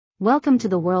Welcome to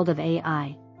the world of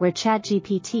AI, where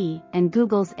ChatGPT and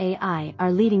Google's AI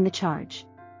are leading the charge.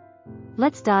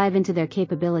 Let's dive into their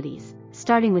capabilities,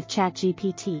 starting with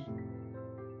ChatGPT.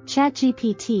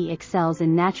 ChatGPT excels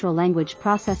in natural language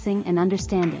processing and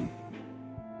understanding.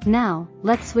 Now,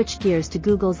 let's switch gears to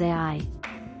Google's AI.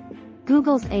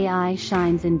 Google's AI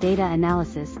shines in data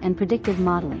analysis and predictive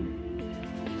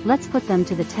modeling. Let's put them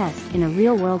to the test in a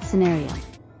real-world scenario.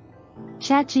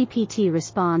 ChatGPT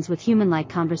responds with human-like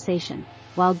conversation,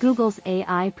 while Google's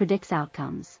AI predicts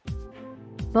outcomes.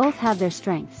 Both have their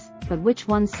strengths, but which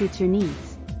one suits your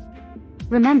needs?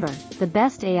 Remember, the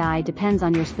best AI depends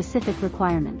on your specific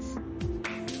requirements.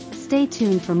 Stay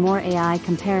tuned for more AI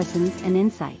comparisons and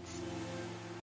insights.